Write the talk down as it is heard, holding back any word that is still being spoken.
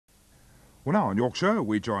Well, now in Yorkshire,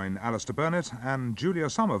 we join Alastair Burnet and Julia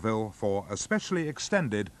Somerville for a specially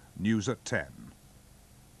extended News at 10.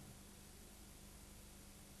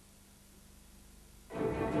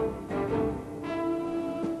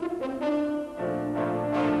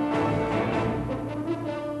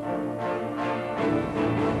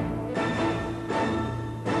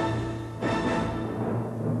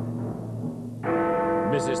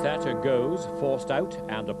 Mrs. Thatcher goes, forced out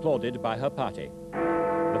and applauded by her party.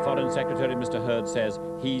 The Foreign Secretary, Mr. Hurd, says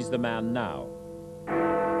he's the man now.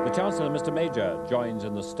 The Chancellor, Mr. Major, joins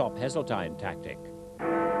in the stop Heseltine tactic.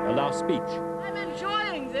 A last speech. I'm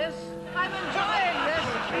enjoying this. I'm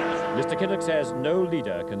enjoying this. Mr. Kinnock says no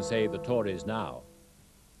leader can save the Tories now.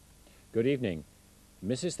 Good evening.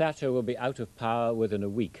 Mrs. Thatcher will be out of power within a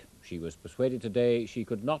week. She was persuaded today she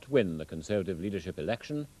could not win the Conservative leadership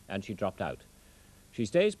election, and she dropped out. She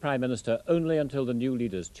stays Prime Minister only until the new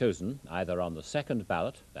leader is chosen, either on the second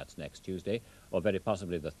ballot, that's next Tuesday, or very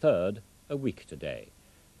possibly the third, a week today.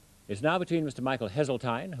 It's now between Mr. Michael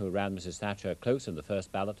Heseltine, who ran Mrs. Thatcher close in the first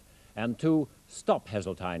ballot, and two stop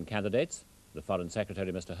Heseltine candidates, the Foreign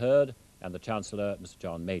Secretary, Mr. Hurd, and the Chancellor, Mr.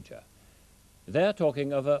 John Major. They're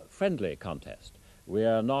talking of a friendly contest.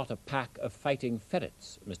 We're not a pack of fighting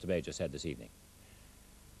ferrets, Mr. Major said this evening.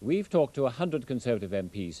 We've talked to 100 Conservative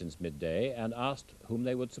MPs since midday and asked whom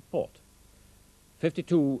they would support.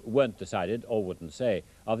 52 weren't decided, or wouldn't say.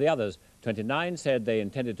 Of the others, 29 said they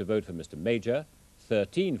intended to vote for Mr. Major,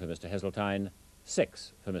 13 for Mr. Heseltine,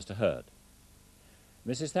 6 for Mr. Hurd.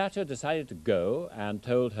 Mrs. Thatcher decided to go and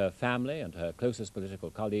told her family and her closest political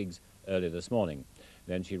colleagues early this morning.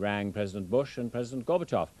 Then she rang President Bush and President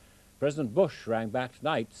Gorbachev. President Bush rang back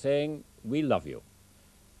tonight saying, "We love you."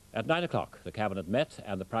 At 9 o'clock, the Cabinet met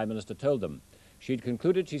and the Prime Minister told them. She'd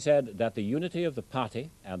concluded, she said, that the unity of the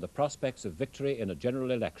party and the prospects of victory in a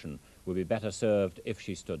general election would be better served if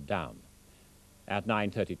she stood down. At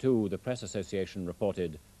 9:32, the Press Association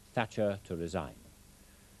reported Thatcher to resign.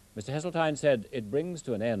 Mr. Heseltine said it brings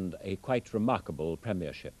to an end a quite remarkable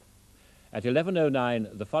premiership. At 11:09,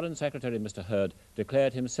 the Foreign Secretary, Mr. Hurd,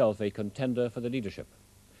 declared himself a contender for the leadership.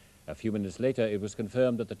 A few minutes later, it was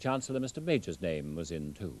confirmed that the Chancellor, Mr. Major's name was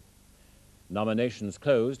in too. Nominations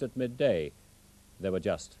closed at midday. There were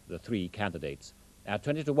just the 3 candidates. At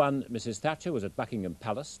 20 to 1, Mrs. Thatcher was at Buckingham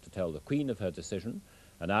Palace to tell the Queen of her decision.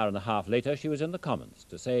 An hour and a half later, she was in the Commons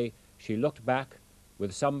to say she looked back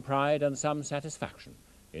with some pride and some satisfaction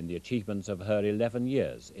in the achievements of her 11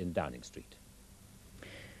 years in Downing Street.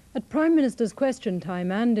 At Prime Minister's question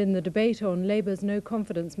time and in the debate on Labour's no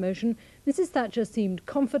confidence motion, Mrs. Thatcher seemed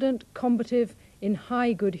confident, combative, in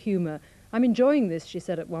high good humour. "I'm enjoying this," she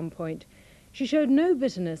said at one point. She showed no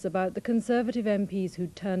bitterness about the Conservative MPs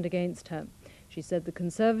who'd turned against her. She said the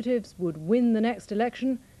Conservatives would win the next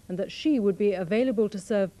election and that she would be available to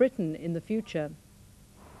serve Britain in the future.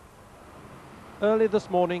 Early this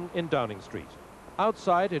morning in Downing Street.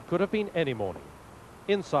 Outside, it could have been any morning.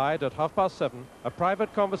 Inside, at 7:30, a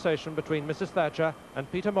private conversation between Mrs. Thatcher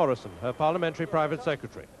and Peter Morrison, her parliamentary private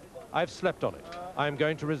secretary. "I've slept on it. I'm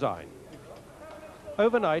going to resign."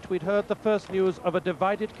 Overnight, we'd heard the first news of a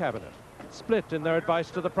divided cabinet, split in their advice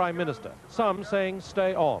to the Prime Minister, some saying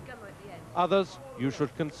stay on, others you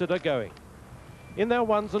should consider going. In their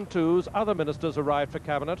ones and twos, other ministers arrived for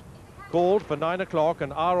cabinet, called for 9 o'clock,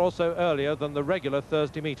 an hour or so earlier than the regular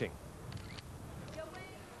Thursday meeting.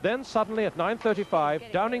 Then suddenly at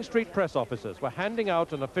 9:35, Downing Street press officers were handing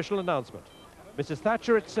out an official announcement. Mrs.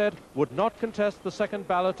 Thatcher, it said, would not contest the second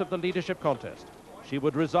ballot of the leadership contest. She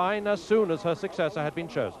would resign as soon as her successor had been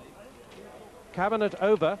chosen. Cabinet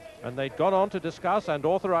over, and they'd gone on to discuss and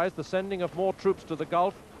authorize the sending of more troops to the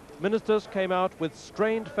Gulf. Ministers came out with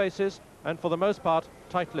strained faces and, for the most part,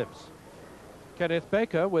 tight lips. Kenneth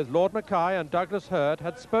Baker, with Lord Mackay and Douglas Hurd,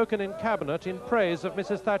 had spoken in Cabinet in praise of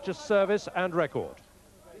Mrs. Thatcher's service and record.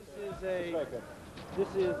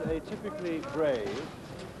 This is a typically brave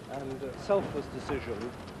and selfless decision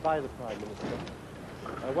by the Prime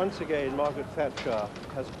Minister. Once again, Margaret Thatcher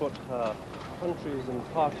has put her country's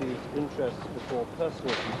and party's interests before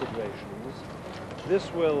personal considerations.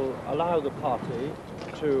 This will allow the party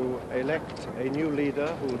to elect a new leader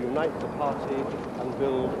who will unite the party and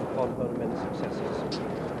build upon her immense successes.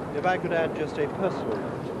 If I could add just a personal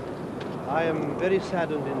note, I am very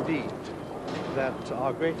saddened indeed that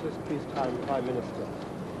our greatest peacetime Prime Minister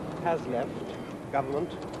has left government.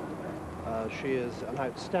 She is an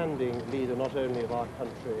outstanding leader not only of our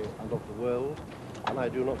country and of the world, and I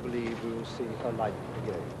do not believe we will see her like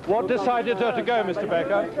again. What decided her to go, Mr.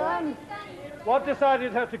 Baker? What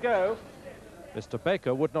decided her to go? Mr.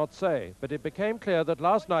 Baker would not say, but it became clear that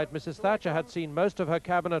last night Mrs. Thatcher had seen most of her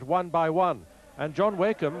cabinet one by one, And John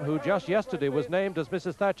Wakeham, who just yesterday was named as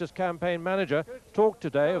Mrs. Thatcher's campaign manager, talked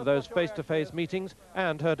today of those face-to-face meetings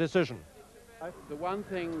and her decision. The one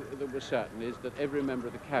thing that was certain is that every member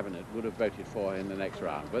of the cabinet would have voted for her in the next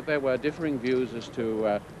round, but there were differing views as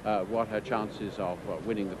to what her chances of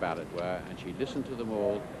winning the ballot were, and she listened to them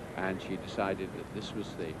all, and she decided that this was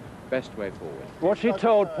the best way forward. Was she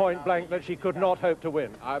told point blank that she could not hope to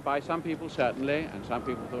win? By some people, certainly, and some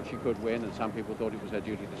people thought she could win, and some people thought it was her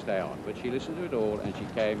duty to stay on. But she listened to it all, and she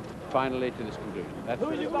came finally to this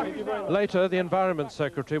conclusion. Later, the Environment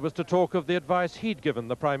Secretary was to talk of the advice he'd given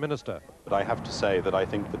the Prime Minister. But I have to say that I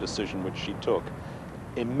think the decision which she took,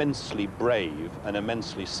 immensely brave and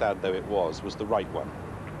immensely sad though it was the right one.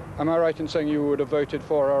 Am I right in saying you would have voted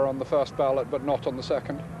for her on the first ballot but not on the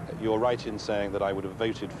second? You're right in saying that I would have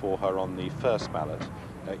voted for her on the first ballot.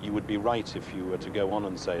 You would be right if you were to go on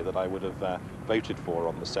and say that I would have voted for her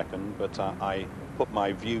on the second, but I put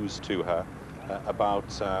my views to her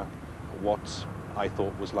about what I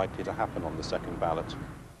thought was likely to happen on the second ballot.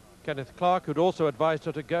 Kenneth Clarke, who'd also advised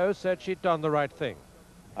her to go, said she'd done the right thing.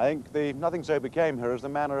 I think nothing so became her as the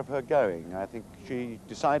manner of her going. I think she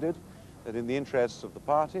decided that in the interests of the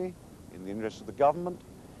party, in the interests of the government,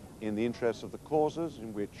 in the interests of the causes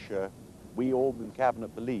in which we all in the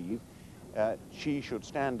cabinet believe, she should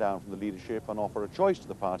stand down from the leadership and offer a choice to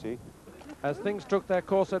the party. As things took their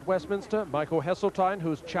course at Westminster, Michael Heseltine,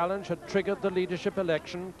 whose challenge had triggered the leadership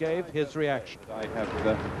election, gave his reaction. I have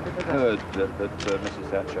heard that Mrs.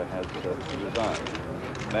 Thatcher has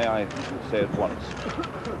resigned. May I say at once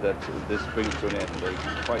that this brings to an end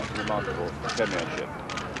a quite remarkable premiership.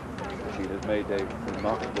 She has made a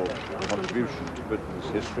remarkable contribution to Britain's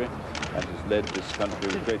history and has led this country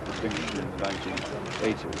with great distinction in the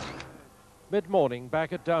 1980s. Mid-morning,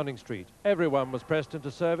 back at Downing Street, everyone was pressed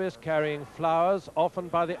into service, carrying flowers, often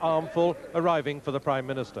by the armful, arriving for the Prime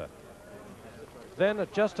Minister. Then,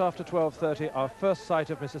 at just after 12:30, our first sight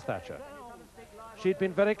of Mrs. Thatcher. She'd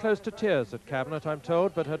been very close to tears at Cabinet, I'm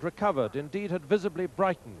told, but had recovered, indeed had visibly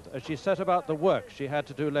brightened as she set about the work she had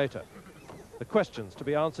to do later. The questions to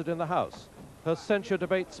be answered in the House, her censure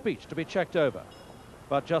debate speech to be checked over.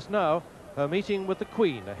 But just now, her meeting with the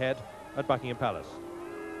Queen ahead at Buckingham Palace.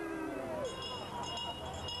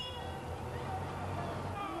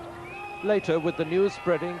 Later, with the news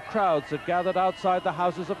spreading, crowds had gathered outside the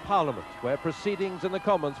Houses of Parliament, where proceedings in the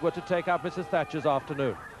Commons were to take up Mrs. Thatcher's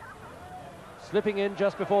afternoon. Slipping in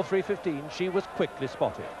just before 3:15, she was quickly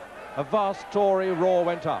spotted. A vast Tory roar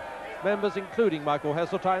went up. Members, including Michael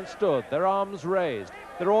Heseltine, stood, their arms raised,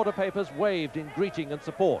 their order papers waved in greeting and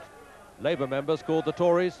support. Labour members called the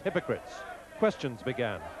Tories hypocrites. Questions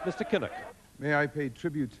began. Mr. Kinnock. May I pay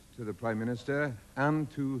tribute to the Prime Minister and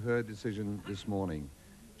to her decision this morning.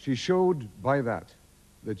 She showed by that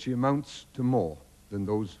she amounts to more than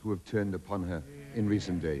those who have turned upon her in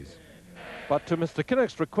recent days. But to Mr.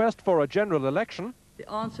 Kinnock's request for a general election... The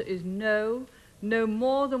answer is no. No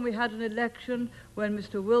more than we had an election when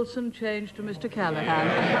Mr. Wilson changed to Mr. Callaghan.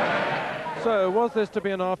 So, was this to be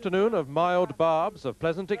an afternoon of mild barbs, of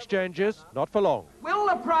pleasant exchanges? Not for long. Will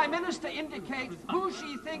the Prime Minister indicate who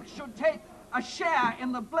she thinks should take a share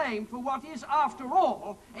in the blame for what is, after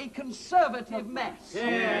all, a Conservative mess?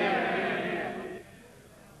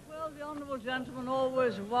 Well, the Honourable Gentleman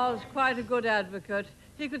always was quite a good advocate.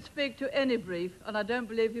 He could speak to any brief, and I don't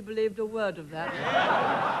believe he believed a word of that.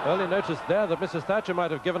 Early noticed there that Mrs. Thatcher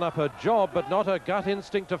might have given up her job, but not her gut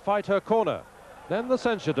instinct to fight her corner. Then the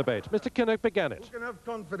censure debate. Mr. Kinnock began it. Who can have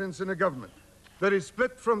confidence in a government that is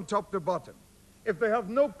split from top to bottom? If they have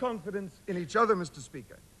no confidence in each other, Mr.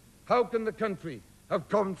 Speaker, how can the country have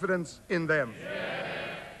confidence in them?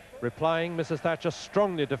 Replying, Mrs. Thatcher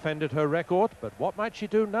strongly defended her record, but what might she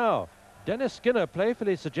do now? Dennis Skinner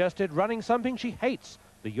playfully suggested running something she hates,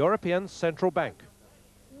 the European Central Bank.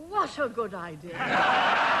 What a good idea.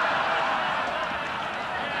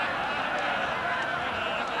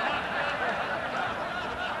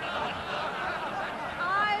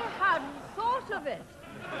 I hadn't thought of it.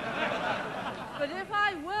 But if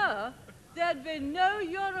I were, there'd be no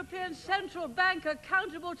European Central Bank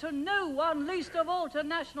accountable to no one, least of all to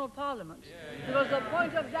national parliaments. Because the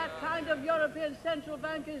point of that kind of European Central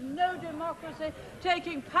Bank is no democracy,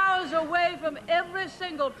 taking powers away from every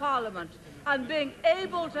single parliament and being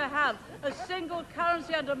able to have a single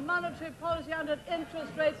currency and a monetary policy and an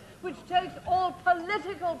interest rates which takes all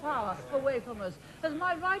political power away from us. As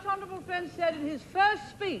my right honourable friend said in his first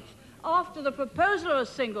speech, after the proposal of a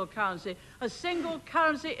single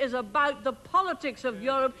currency is about the politics of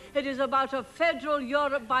Europe. It is about a federal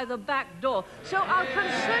Europe by the back door. So I'll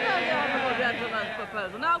consider the honourable gentleman's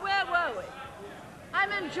proposal. Now, where were we?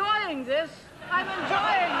 I'm enjoying this. I'm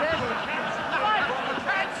enjoying this.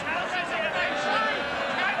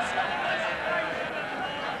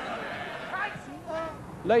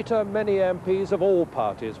 Later, many MPs of all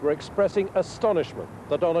parties were expressing astonishment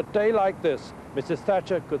that on a day like this, Mrs.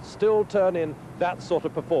 Thatcher could still turn in that sort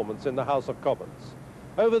of performance in the House of Commons.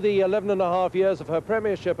 Over the 11.5 years of her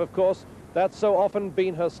premiership, of course, that's so often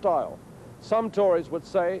been her style. Some Tories would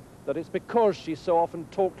say that it's because she so often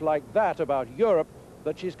talked like that about Europe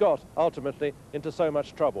that she's got, ultimately, into so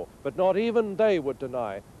much trouble. But not even they would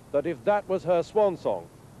deny that if that was her swan song,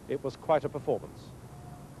 it was quite a performance.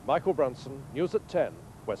 Michael Brunson, News at 10,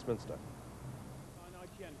 Westminster.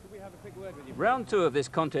 Round 2 of this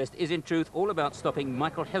contest is in truth all about stopping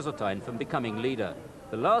Michael Heseltine from becoming leader.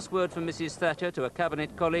 The last word from Mrs. Thatcher to her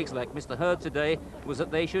cabinet colleagues like Mr. Hurd today was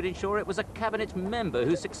that they should ensure it was a cabinet member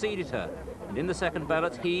who succeeded her. And in the second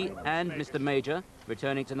ballot, he and Mr. Major,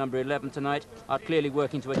 returning to number 11 tonight, are clearly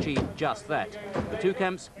working to achieve just that. The two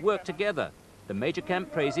camps work together. The Major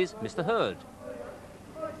camp praises Mr. Hurd.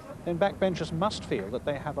 Then backbenchers must feel that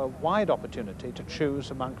they have a wide opportunity to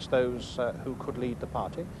choose amongst those who could lead the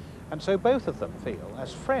party. And so both of them feel,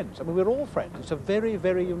 as friends, I mean, we're all friends, it's a very,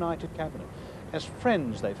 very united cabinet. As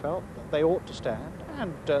friends, they felt that they ought to stand,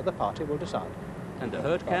 and the party will decide. And the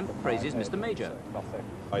Hurd camp praises Mr. Major.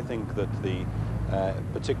 I think that the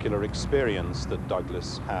particular experience that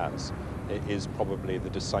Douglas has is probably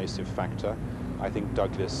the decisive factor. I think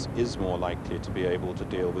Douglas is more likely to be able to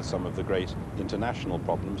deal with some of the great international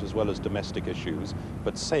problems as well as domestic issues.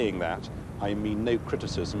 But saying that, I mean no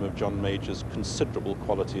criticism of John Major's considerable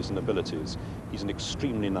qualities and abilities. He's an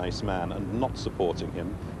extremely nice man, and not supporting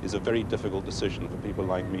him is a very difficult decision for people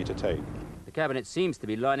like me to take. The cabinet seems to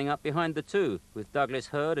be lining up behind the two, with Douglas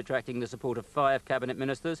Hurd attracting the support of 5 cabinet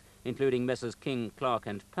ministers, including Messrs King, Clark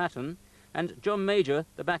and Patten, and John Major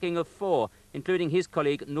the backing of 4, including his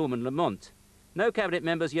colleague Norman Lamont. No cabinet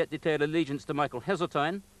members yet declared allegiance to Michael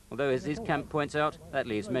Heseltine, although as his camp points out, that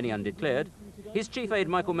leaves many undeclared. His chief aide,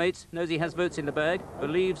 Michael Mates, knows he has votes in the bag,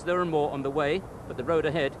 believes there are more on the way, but the road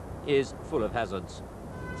ahead is full of hazards.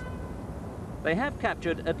 They have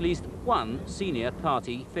captured at least one senior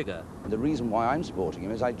party figure. The reason why I'm supporting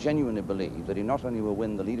him is I genuinely believe that he not only will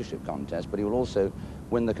win the leadership contest, but he will also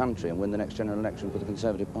win the country and win the next general election for the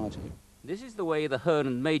Conservative Party. This is the way the Hurd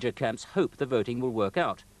and Major camps hope the voting will work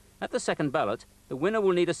out. At the second ballot, the winner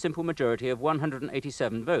will need a simple majority of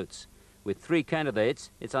 187 votes. With 3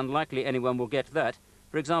 candidates, it's unlikely anyone will get that.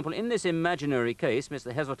 For example, in this imaginary case,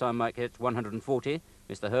 Mr. Heseltine might get 140,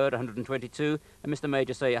 Mr. Hurd 122, and Mr.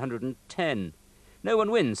 Major, say, 110. No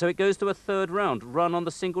one wins, so it goes to a third round, run on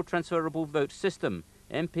the single transferable vote system.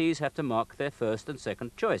 MPs have to mark their first and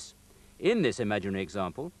second choice. In this imaginary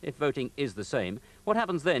example, if voting is the same, what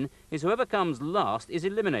happens then is whoever comes last is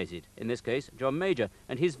eliminated, in this case John Major,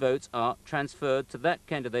 and his votes are transferred to that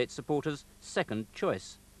candidate's supporters' second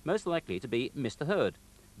choice, most likely to be Mr. Hurd.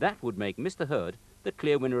 That would make Mr. Hurd the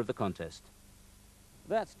clear winner of the contest.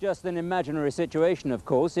 That's just an imaginary situation, of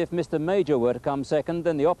course. If Mr. Major were to come second,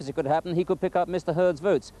 then the opposite could happen. He could pick up Mr. Hurd's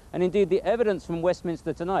votes. And indeed, the evidence from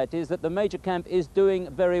Westminster tonight is that the Major camp is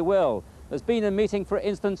doing very well. There's been a meeting, for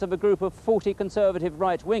instance, of a group of 40 Conservative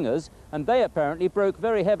right-wingers, and they apparently broke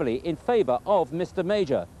very heavily in favour of Mr.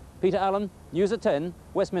 Major. Peter Allen, News at 10,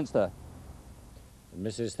 Westminster.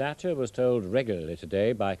 Mrs. Thatcher was told regularly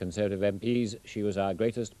today by Conservative MPs she was our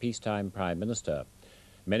greatest peacetime Prime Minister.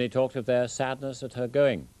 Many talked of their sadness at her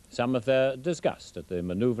going, some of their disgust at the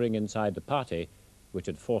manoeuvring inside the party which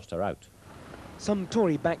had forced her out. Some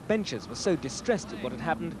Tory backbenchers were so distressed at what had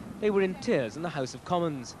happened, they were in tears in the House of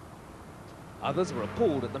Commons. Others were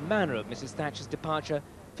appalled at the manner of Mrs. Thatcher's departure,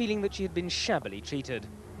 feeling that she had been shabbily treated.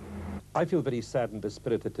 I feel very sad and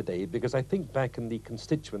dispirited today because I think back in the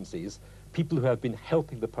constituencies, people who have been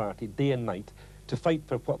helping the party day and night to fight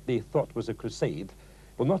for what they thought was a crusade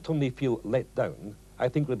will not only feel let down, I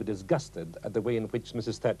think will be disgusted at the way in which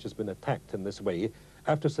Mrs. Thatcher has been attacked in this way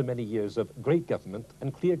after so many years of great government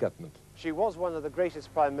and clear government. She was one of the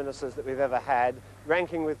greatest prime ministers that we've ever had,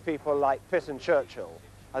 ranking with people like Pitt and Churchill.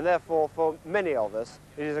 And therefore, for many of us,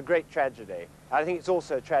 it is a great tragedy. I think it's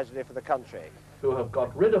also a tragedy for the country. To have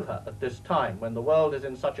got rid of her at this time, when the world is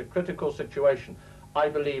in such a critical situation, I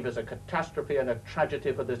believe is a catastrophe and a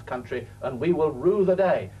tragedy for this country, and we will rue the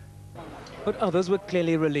day. But others were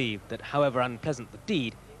clearly relieved that, however unpleasant the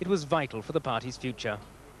deed, it was vital for the party's future.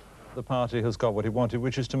 The party has got what it wanted,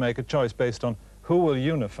 which is to make a choice based on who will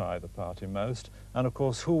unify the party most, and of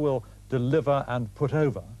course who will deliver and put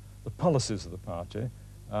over the policies of the party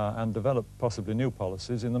and develop possibly new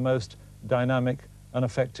policies in the most dynamic and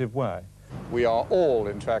effective way. We are all,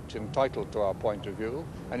 in fact, entitled to our point of view,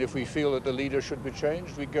 and if we feel that the leader should be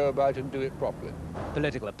changed, we go about and do it properly.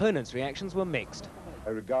 Political opponents' reactions were mixed. I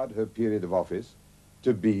regard her period of office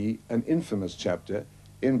to be an infamous chapter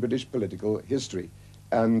in British political history,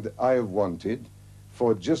 and I have wanted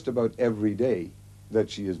for just about every day that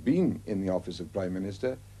she has been in the office of Prime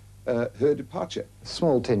Minister, her departure. A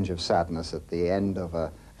small tinge of sadness at the end of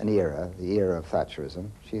an era, the era of Thatcherism.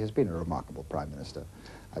 She has been a remarkable Prime Minister.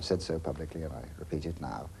 I've said so publicly and I repeat it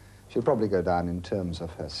now. She'll probably go down in terms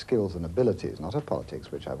of her skills and abilities, not her politics,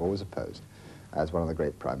 which I've always opposed, as one of the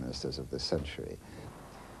great Prime Ministers of this century.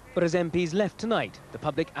 But as MPs left tonight, the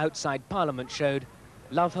public outside Parliament showed,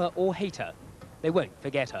 love her or hate her, they won't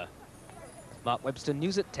forget her. Mark Webster,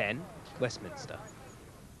 News at 10, Westminster.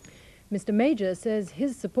 Mr Major says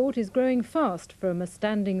his support is growing fast from a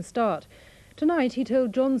standing start. Tonight he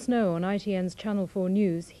told Jon Snow on ITN's Channel 4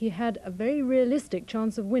 News he had a very realistic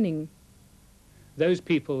chance of winning. Those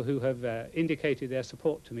people who have indicated their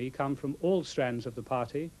support to me come from all strands of the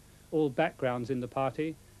party, all backgrounds in the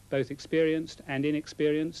party, both experienced and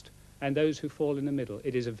inexperienced, and those who fall in the middle.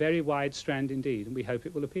 It is a very wide strand indeed, and we hope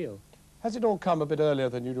it will appeal. Has it all come a bit earlier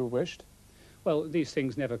than you'd have wished? Well, these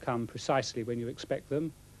things never come precisely when you expect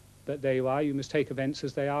them, but there you are. You must take events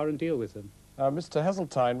as they are and deal with them. Mr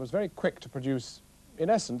Heseltine was very quick to produce,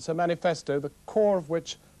 in essence, a manifesto, the core of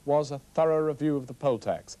which was a thorough review of the poll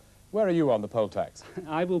tax. Where are you on the poll tax?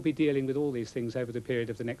 I will be dealing with all these things over the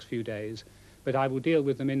period of the next few days, but I will deal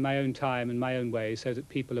with them in my own time and my own way so that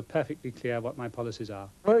people are perfectly clear what my policies are.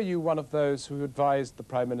 Were you one of those who advised the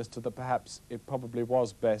Prime Minister that perhaps it probably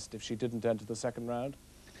was best if she didn't enter the second round?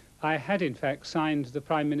 I had, in fact, signed the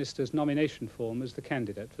Prime Minister's nomination form as the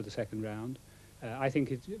candidate for the second round. I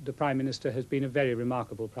think the Prime Minister has been a very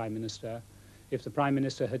remarkable Prime Minister. If the Prime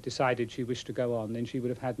Minister had decided she wished to go on, then she would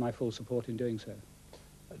have had my full support in doing so.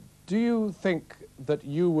 Do you think that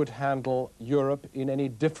you would handle Europe in any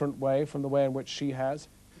different way from the way in which she has?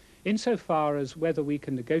 Insofar as whether we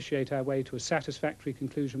can negotiate our way to a satisfactory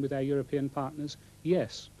conclusion with our European partners,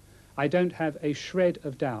 yes. I don't have a shred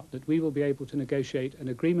of doubt that we will be able to negotiate an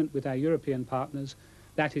agreement with our European partners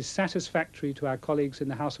that is satisfactory to our colleagues in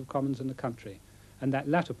the House of Commons and the country. And that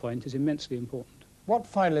latter point is immensely important. What,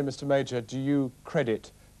 finally, Mr Major, do you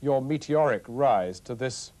credit your meteoric rise to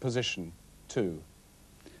this position to?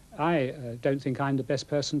 I don't think I'm the best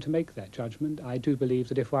person to make that judgment. I do believe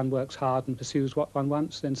that if one works hard and pursues what one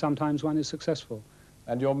wants, then sometimes one is successful.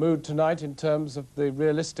 And your mood tonight in terms of the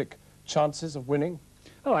realistic chances of winning?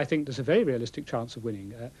 Oh, I think there's a very realistic chance of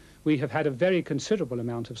winning. We have had a very considerable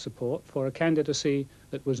amount of support for a candidacy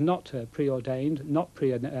that was not preordained, not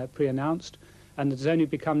pre-announced, and that has only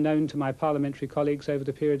become known to my parliamentary colleagues over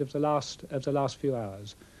the period of the last few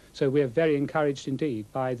hours. So we are very encouraged indeed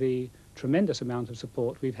by the tremendous amount of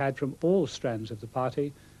support we've had from all strands of the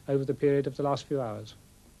party over the period of the last few hours.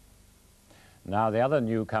 Now, the other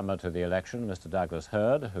newcomer to the election, Mr Douglas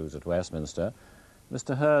Hurd, who's at Westminster.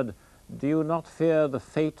 Mr Hurd, do you not fear the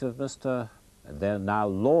fate of Mr, then now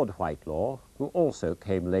Lord Whitelaw, who also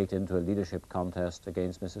came late into a leadership contest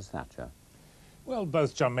against Mrs Thatcher? Well,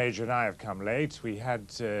 both John Major and I have come late. We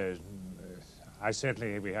had,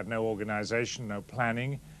 we had no organisation, no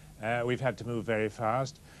planning. We've had to move very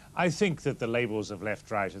fast. I think that the labels of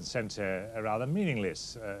left, right and centre are rather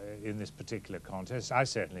meaningless in this particular contest. I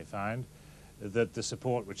certainly find that the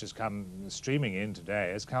support which has come streaming in today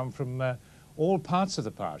has come from all parts of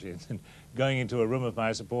the party. And going into a room of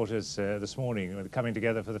my supporters this morning, coming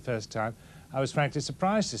together for the first time, I was frankly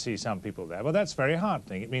surprised to see some people there. Well, that's very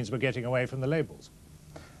heartening. It means we're getting away from the labels.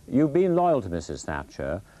 You've been loyal to Mrs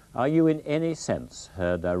Thatcher. Are you in any sense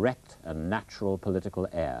her direct and natural political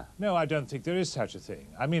heir? No, I don't think there is such a thing.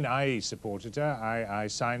 I mean, I supported her. I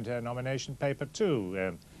signed her nomination paper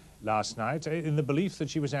too last night in the belief that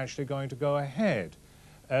she was actually going to go ahead.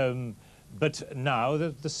 But now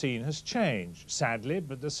the scene has changed. Sadly,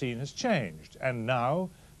 but the scene has changed. And now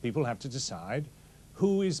people have to decide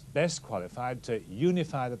who is best qualified to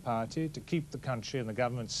unify the party, to keep the country and the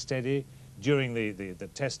government steady during the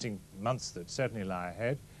testing months that certainly lie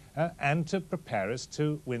ahead, and to prepare us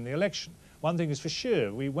to win the election. One thing is for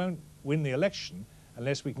sure, we won't win the election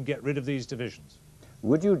unless we can get rid of these divisions.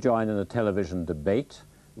 Would you join in a television debate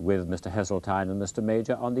with Mr Heseltine and Mr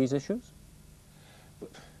Major on these issues?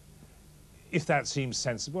 If that seems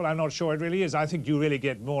sensible, I'm not sure it really is. I think you really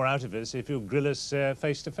get more out of us if you grill us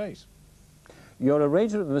face to face. Your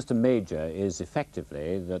arrangement with Mr Major is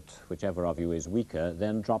effectively that whichever of you is weaker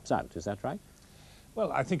then drops out, is that right?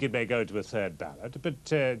 Well, I think it may go to a third ballot,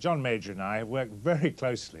 but John Major and I have worked very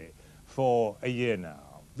closely for a year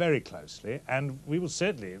now, very closely, and we will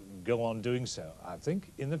certainly go on doing so, I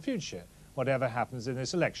think, in the future. whatever happens in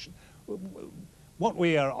this election. What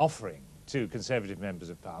we are offering to Conservative members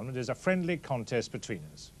of Parliament is a friendly contest between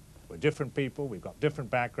us. We're different people, we've got different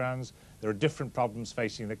backgrounds, there are different problems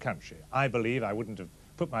facing the country. I believe, I wouldn't have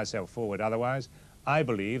put myself forward otherwise, I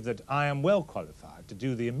believe that I am well qualified to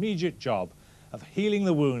do the immediate job of healing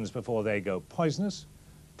the wounds before they go poisonous,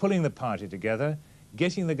 pulling the party together,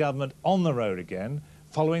 getting the government on the road again,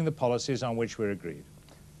 following the policies on which we're agreed.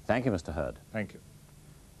 Thank you, Mr. Hurd. Thank you.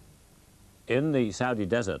 In the Saudi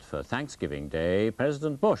desert for Thanksgiving Day,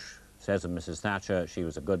 President Bush says of Mrs. Thatcher she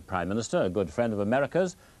was a good Prime Minister, a good friend of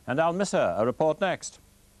America's, and I'll miss her. A report next.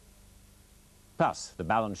 Plus, the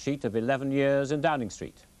balance sheet of 11 years in Downing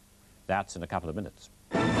Street. That's in a couple of minutes.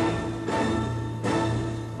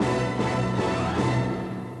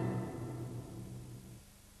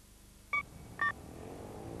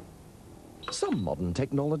 Some modern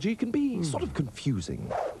technology can be sort of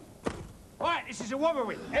confusing. Right, this is a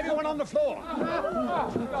robbery. Everyone on the floor.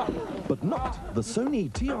 But not the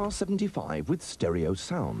Sony TR-75 with stereo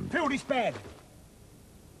sound. Fill this bed.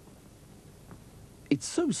 It's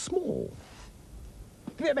so small.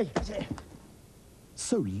 Give it me. That's it.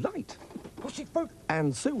 So light. Push it through.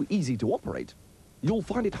 And so easy to operate. You'll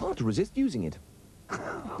find it hard to resist using it.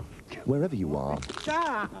 Wherever you are.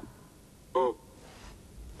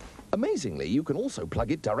 Amazingly, you can also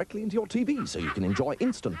plug it directly into your TV so you can enjoy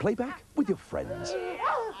instant playback with your friends.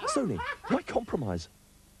 Sony, why compromise?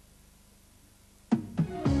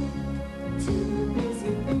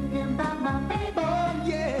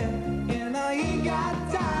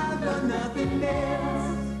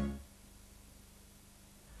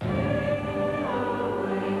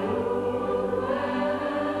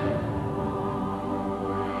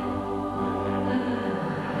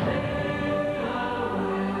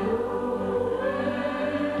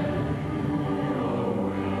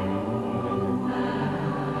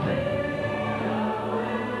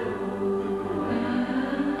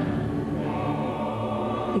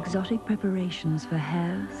 Exotic preparations for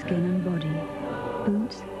hair, skin and body.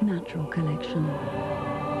 Boots Natural Collection.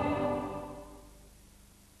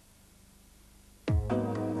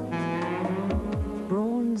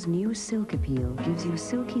 Braun's new Silk Appeal gives you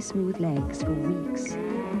silky smooth legs for weeks.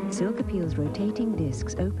 Silk Appeal's rotating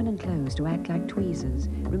discs open and close to act like tweezers,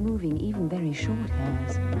 removing even very short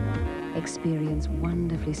hairs. Experience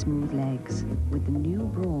wonderfully smooth legs with the new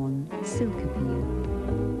Braun Silk Appeal.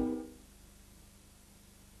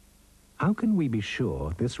 How can we be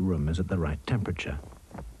sure this room is at the right temperature?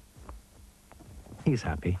 He's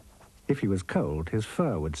happy. If he was cold, his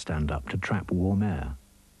fur would stand up to trap warm air.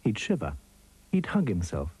 He'd shiver. He'd hug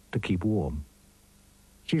himself to keep warm.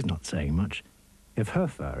 She's not saying much. If her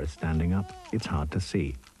fur is standing up, it's hard to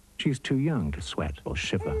see. She's too young to sweat or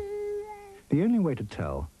shiver. The only way to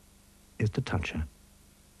tell is to touch her.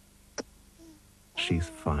 She's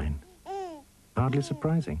fine. Hardly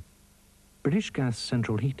surprising. British Gas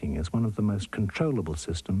central heating is one of the most controllable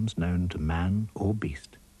systems known to man or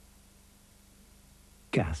beast.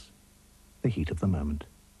 Gas, the heat of the moment.